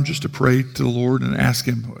some time just to pray to the Lord and ask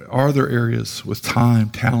him, are there areas with time,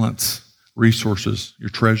 talents, resources, your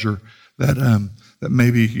treasure, that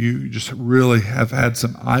maybe you just really have had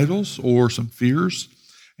some idols or some fears,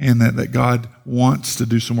 and that God wants to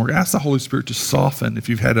do some work. Ask the Holy Spirit to soften if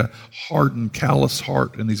you've had a hardened, callous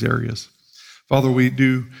heart in these areas. Father, we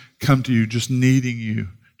do come to you just needing you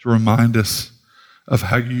to remind us of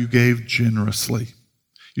how you gave generously.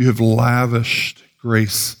 You have lavished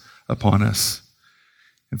grace upon us.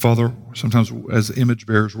 And Father, sometimes as image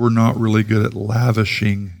bearers, we're not really good at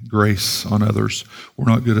lavishing grace on others. We're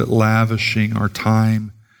not good at lavishing our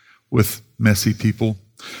time with messy people.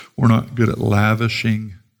 We're not good at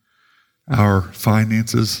lavishing our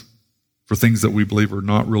finances for things that we believe are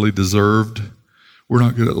not really deserved. We're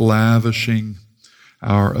not good at lavishing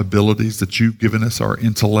our abilities that you've given us, our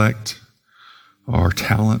intellect, our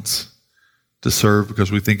talents to serve because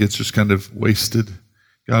we think it's just kind of wasted.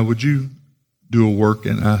 God, would you do a work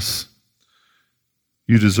in us?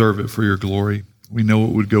 You deserve it for your glory. We know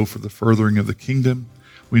it would go for the furthering of the kingdom.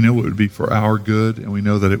 We know it would be for our good, and we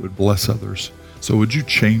know that it would bless others. So would you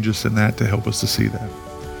change us in that to help us to see that?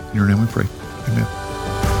 In your name we pray. Amen.